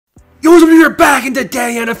Yo, what's up? You're back in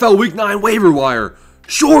today NFL Week 9 waiver wire.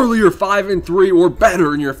 Surely you're 5-3 or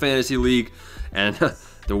better in your fantasy league, and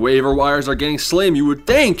the waiver wires are getting slim, you would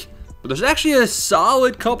think. But there's actually a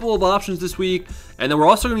solid couple of options this week, and then we're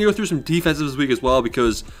also going to go through some defenses this week as well,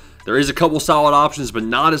 because there is a couple solid options, but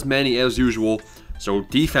not as many as usual. So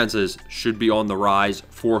defenses should be on the rise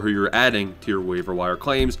for who you're adding to your waiver wire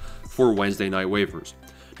claims for Wednesday night waivers.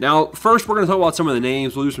 Now, first we're going to talk about some of the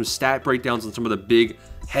names. We'll do some stat breakdowns on some of the big,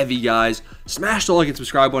 heavy guys. Smash the like and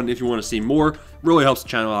subscribe button if you want to see more. Really helps the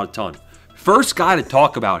channel out a ton. First guy to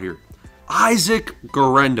talk about here, Isaac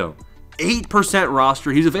Guerendo. 8%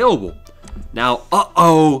 roster. He's available. Now,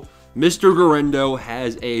 Mr. Guerendo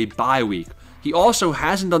has a bye week. He also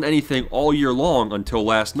hasn't done anything all year long until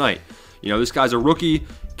last night. You know, this guy's a rookie,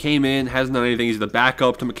 came in, hasn't done anything. He's the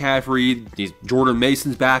backup to McCaffrey. He's Jordan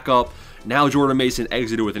Mason's backup. Now Jordan Mason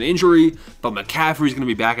exited with an injury, but McCaffrey's going to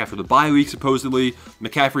be back after the bye week, supposedly.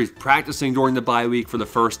 McCaffrey's practicing during the bye week for the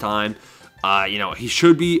first time. He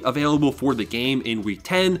should be available for the game in Week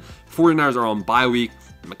 10. 49ers are on bye week.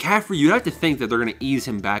 McCaffrey, you'd have to think that they're going to ease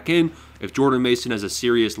him back in. If Jordan Mason has a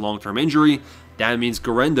serious long-term injury, that means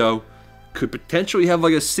Guerendo could potentially have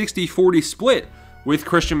like a 60-40 split with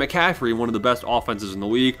Christian McCaffrey, one of the best offenses in the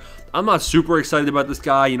league. I'm not super excited about this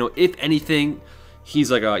guy. You know, if anything,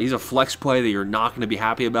 he's a flex play that you're not going to be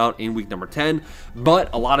happy about in week number 10.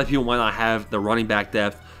 But a lot of people might not have the running back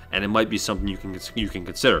depth, and it might be something you can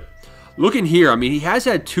consider. Looking here, I mean, he has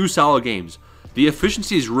had 2 solid games. The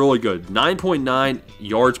efficiency is really good. 9.9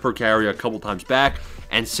 yards per carry a couple times back,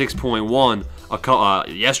 and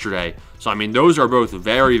 6.1 yesterday. So I mean, those are both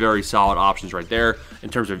very, very solid options right there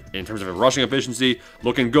in terms of rushing efficiency.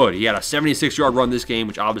 Looking good. He had a 76-yard run this game,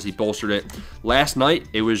 which obviously bolstered it. Last night,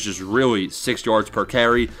 it was just really 6 yards per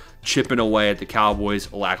carry, chipping away at the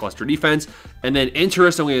Cowboys' lackluster defense. And then,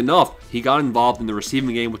 interestingly enough, he got involved in the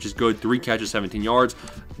receiving game, which is good. 3 catches, 17 yards.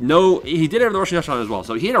 No, he did have the rushing touchdown as well.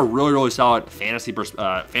 So he had a really, really solid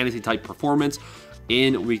fantasy-type performance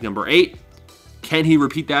in week number 8. Can he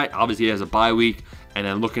repeat that? Obviously, he has a bye week. And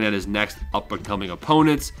then looking at his next up-and-coming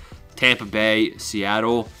opponents, Tampa Bay,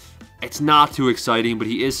 Seattle, it's not too exciting, but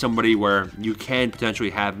he is somebody where you can potentially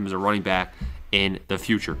have him as a running back in the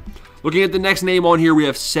future. Looking at the next name on here, we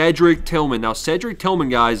have Cedric Tillman. Now, Cedric Tillman,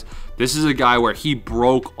 guys, this is a guy where he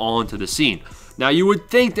broke onto the scene. Now, you would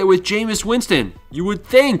think that with Jameis Winston, you would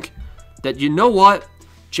think that, you know what,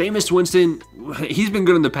 Jameis Winston, he's been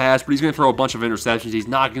good in the past, but he's going to throw a bunch of interceptions. He's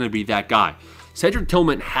not going to be that guy. Cedric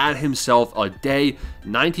Tillman had himself a day,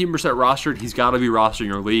 19% rostered. He's got to be rostered in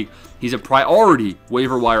your league. He's a priority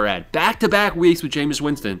waiver wire add. Back-to-back weeks with Jameis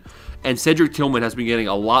Winston, and Cedric Tillman has been getting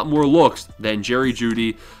a lot more looks than Jerry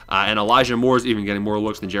Jeudy, and Elijah Moore's even getting more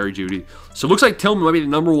looks than Jerry Jeudy. So it looks like Tillman might be the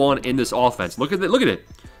number one in this offense. Look at it.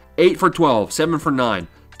 8 for 12, 7 for 9,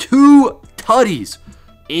 2 tutties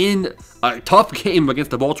in a tough game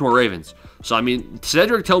against the Baltimore Ravens. So, I mean,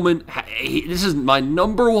 Cedric Tillman, this is my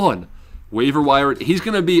number one waiver wire. He's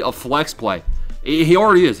going to be a flex play. He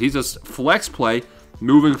already is. He's a flex play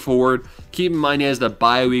moving forward. Keep in mind he has the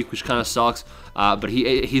bye week, which kind of sucks. But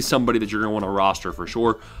he's somebody that you're going to want to roster for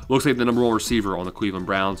sure. Looks like the number 1 receiver on the Cleveland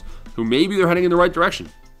Browns, who maybe they're heading in the right direction.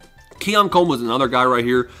 Keon Coleman was another guy right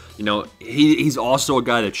here. You know, he's also a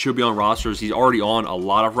guy that should be on rosters. He's already on a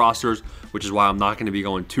lot of rosters, which is why I'm not going to be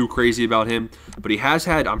going too crazy about him. But he has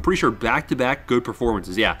had, I'm pretty sure, back-to-back good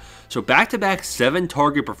performances. Yeah, so back-to-back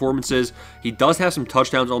 7-target performances. He does have some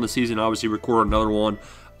touchdowns on the season. Obviously, recorded another one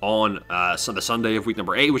on the Sunday of week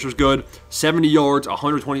number 8, which was good. 70 yards,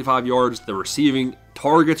 125 yards. The receiving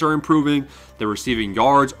targets are improving. The receiving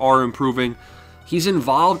yards are improving. He's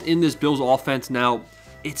involved in this Bills offense now.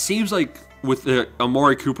 It seems like with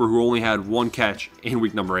Amari Cooper, who only had 1 catch in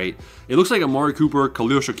week number 8, it looks like Amari Cooper,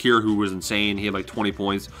 Khalil Shakir, who was insane, he had like 20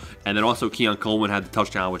 points, and then also Keon Coleman had the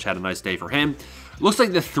touchdown, which had a nice day for him. Looks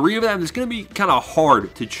like the 3 of them, it's going to be kind of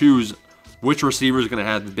hard to choose which receiver is going to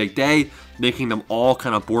have the big day, making them all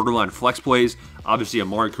kind of borderline flex plays. Obviously,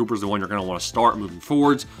 Amari Cooper is the one you're going to want to start moving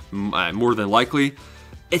forwards, more than likely.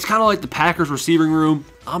 It's kind of like the Packers receiving room.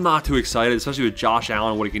 I'm not too excited, especially with Josh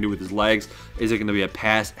Allen, what he can do with his legs. Is it going to be a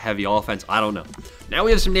pass-heavy offense? I don't know. Now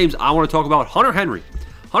we have some names I want to talk about. Hunter Henry.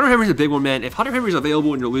 Hunter Henry's a big one, man. If Hunter Henry's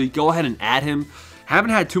available in your league, go ahead and add him.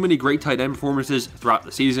 Haven't had too many great tight end performances throughout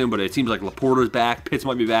the season, but it seems like Laporta's back. Pitts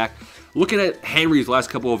might be back. Looking at Henry's last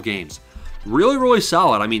couple of games, really, really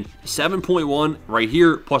solid. I mean, 7.1 right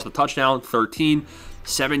here, plus the touchdown, 13,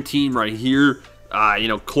 17 right here.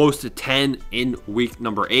 Close to 10 in week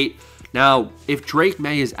number 8. Now, if Drake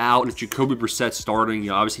May is out and if Jacoby Brissett's starting,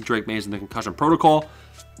 obviously Drake May is in the concussion protocol,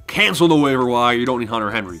 cancel the waiver wire. You don't need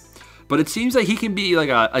Hunter Henry. But it seems like he can be like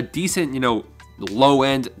a decent,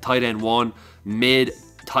 low-end tight end 1, mid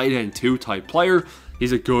tight end 2 type player.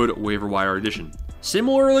 He's a good waiver wire addition.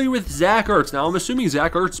 Similarly with Zach Ertz. Now, I'm assuming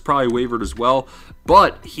Zach Ertz is probably wavered as well,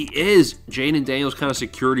 but he is Jaden Daniels' kind of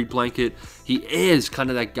security blanket. He is kind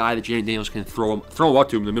of that guy that Jaden Daniels can throw up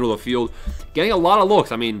to him in the middle of the field. Getting a lot of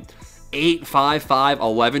looks. I mean, 8, 5, 5,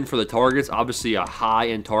 11 for the targets. Obviously, a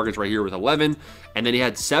high-end targets right here with 11. And then he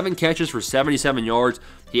had 7 catches for 77 yards.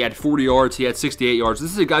 He had 40 yards. He had 68 yards.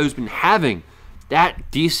 This is a guy who's been having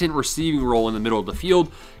that decent receiving role in the middle of the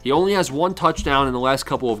field. He only has 1 touchdown in the last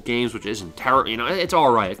couple of games, which isn't terrible. You know, it's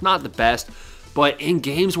all right. It's not the best. But in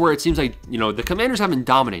games where it seems like, you know, the Commanders have been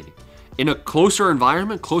dominating. In a closer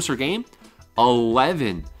environment, closer game,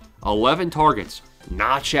 11 targets.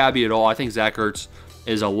 Not shabby at all. I think Zach Ertz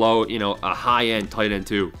is a high-end tight end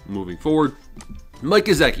too moving forward. Mike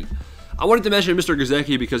Gesicki. I wanted to mention Mr.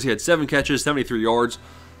 Gesicki because he had 7 catches, 73 yards.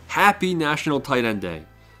 Happy National Tight End Day.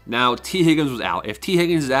 Now, T. Higgins was out. If T.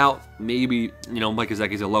 Higgins is out, maybe, Mike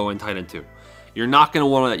Gesicki's a low-end tight end too. You're not going to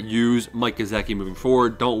want to use Mike Gesicki moving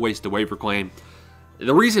forward. Don't waste the waiver claim.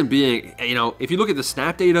 The reason being, if you look at the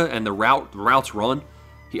snap data and the routes run,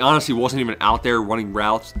 he honestly wasn't even out there running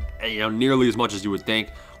routes, nearly as much as you would think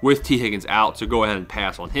with T. Higgins out, so go ahead and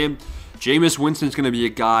pass on him. Jameis Winston's going to be a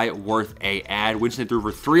guy worth a add. Winston threw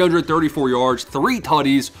for 334 yards, 3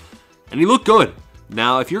 tutties, and he looked good.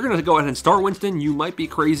 Now, if you're going to go ahead and start Winston, you might be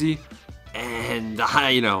crazy. And,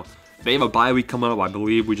 they have a bye week coming up, I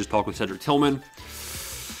believe. We just talked with Cedric Tillman.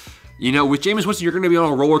 With Jameis Winston, you're going to be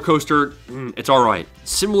on a roller coaster. It's all right.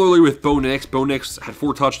 Similarly with Bo Nix. Bo Nix had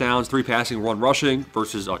 4 touchdowns, 3 passing, 1 rushing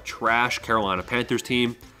versus a trash Carolina Panthers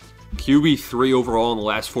team. QB3 overall in the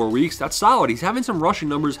last 4 weeks. That's solid. He's having some rushing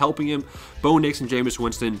numbers helping him. Bo Nix and Jameis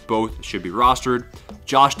Winston both should be rostered.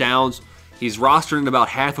 Josh Downs. He's rostered in about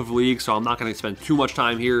half of leagues, so I'm not going to spend too much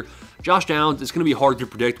time here. Josh Downs, it's going to be hard to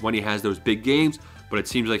predict when he has those big games, but it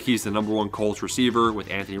seems like he's the #1 Colts receiver with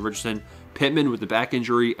Anthony Richardson. Pittman with the back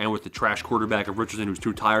injury and with the trash quarterback of Richardson who's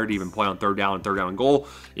too tired to even play on third down and goal.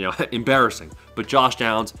 Embarrassing. But Josh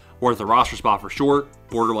Downs, worth a roster spot for sure.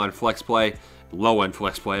 Borderline flex play, low-end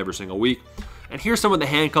flex play every single week. And here's some of the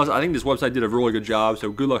handcuffs. I think this website did a really good job, so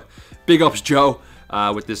good luck. Big ups, Joe,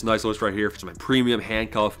 with this nice list right here for some premium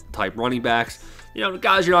handcuff-type running backs.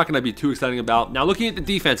 Guys you're not going to be too exciting about. Now, looking at the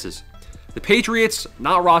defenses. The Patriots,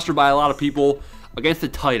 not rostered by a lot of people, against the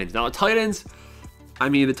Titans. Now, the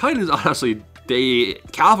Titans, honestly,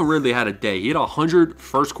 Calvin Ridley had a day. He had 100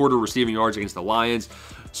 first-quarter receiving yards against the Lions.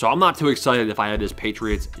 So I'm not too excited if I had this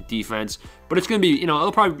Patriots defense, but it's going to be,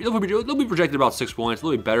 they'll be projected about 6 points.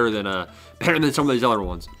 They'll be better than some of these other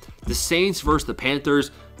ones. The Saints versus the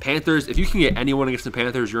Panthers. Panthers, if you can get anyone against the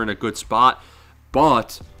Panthers, you're in a good spot.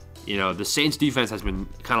 But the Saints defense has been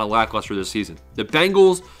kind of lackluster this season. The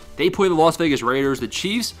Bengals, they play the Las Vegas Raiders. The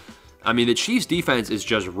Chiefs defense is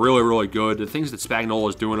just really, really good. The things that Spagnuolo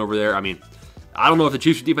is doing over there, I don't know if the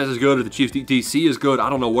Chiefs defense is good or the Chiefs DC is good. I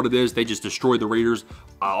don't know what it is. They just destroyed the Raiders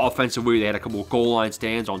offensively. They had a couple of goal line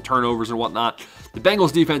stands on turnovers and whatnot. The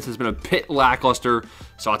Bengals defense has been a bit lackluster,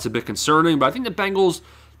 so it's a bit concerning. But I think the Bengals,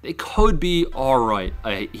 they could be all right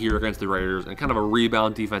here against the Raiders and kind of a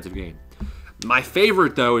rebound defensive game. My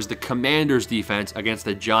favorite, though, is the Commanders defense against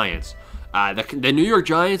the Giants. The New York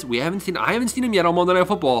Giants, I haven't seen them yet on Monday Night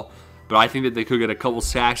Football, but I think that they could get a couple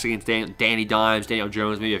sacks against Danny Dimes, Daniel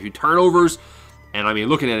Jones, maybe a few turnovers. And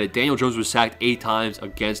looking at it, Daniel Jones was sacked 8 times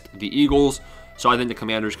against the Eagles, so I think the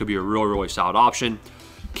Commanders could be a really, really solid option.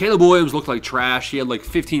 Caleb Williams looked like trash. He had like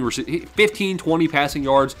 15, 20 passing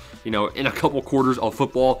yards, in a couple quarters of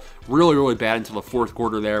football. Really, really bad until the 4th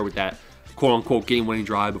quarter there with that quote-unquote game-winning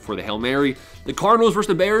drive before the Hail Mary. The Cardinals versus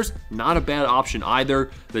the Bears, not a bad option either.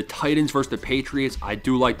 The Titans versus the Patriots, I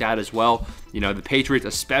do like that as well. The Patriots,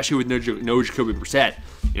 especially with no Jacoby Brissett,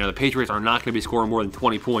 the Patriots are not going to be scoring more than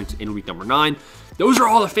 20 points in week number 9. Those are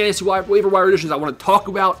all the fantasy waiver wire additions I want to talk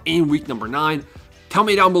about in week number 9. Tell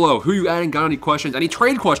me down below who you adding, got any questions, any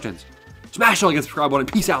trade questions. Smash the like and subscribe button.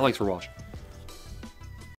 Peace out. Thanks for watching.